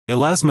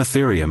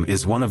Elasmotherium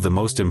is one of the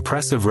most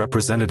impressive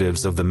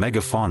representatives of the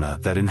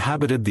megafauna that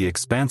inhabited the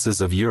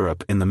expanses of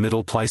Europe in the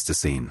Middle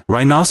Pleistocene.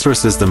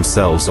 Rhinoceroses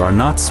themselves are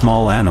not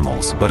small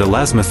animals, but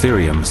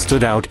Elasmotherium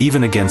stood out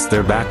even against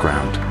their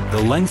background.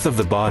 The length of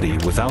the body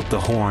without the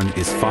horn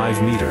is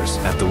 5 meters,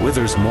 at the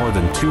withers more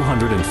than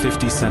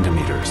 250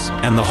 centimeters,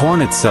 and the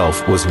horn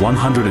itself was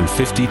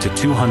 150 to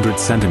 200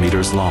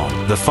 centimeters long.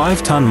 The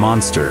 5-ton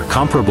monster,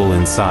 comparable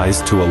in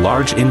size to a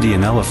large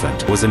Indian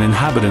elephant, was an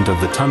inhabitant of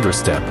the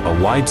tundra-steppe,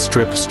 a wide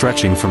strip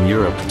stretching from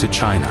Europe to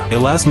China.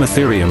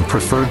 Elasmotherium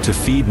preferred to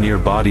feed near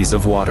bodies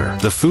of water.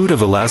 The food of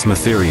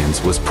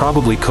Elasmotherians was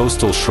probably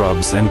coastal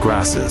shrubs and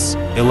grasses.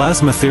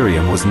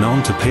 Elasmotherium was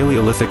known to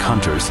Paleolithic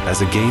hunters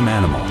as a game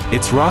animal.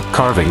 Its rock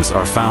carvings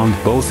are found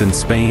both in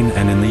Spain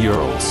and in the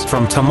Urals.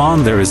 From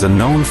Taman there is a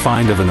known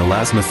find of an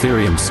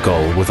Elasmotherium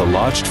skull with a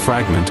lodged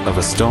fragment of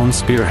a stone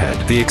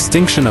spearhead. The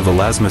extinction of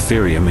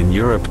Elasmotherium in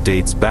Europe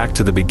dates back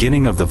to the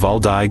beginning of the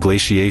Valdai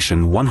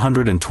glaciation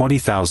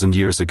 120,000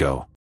 years ago.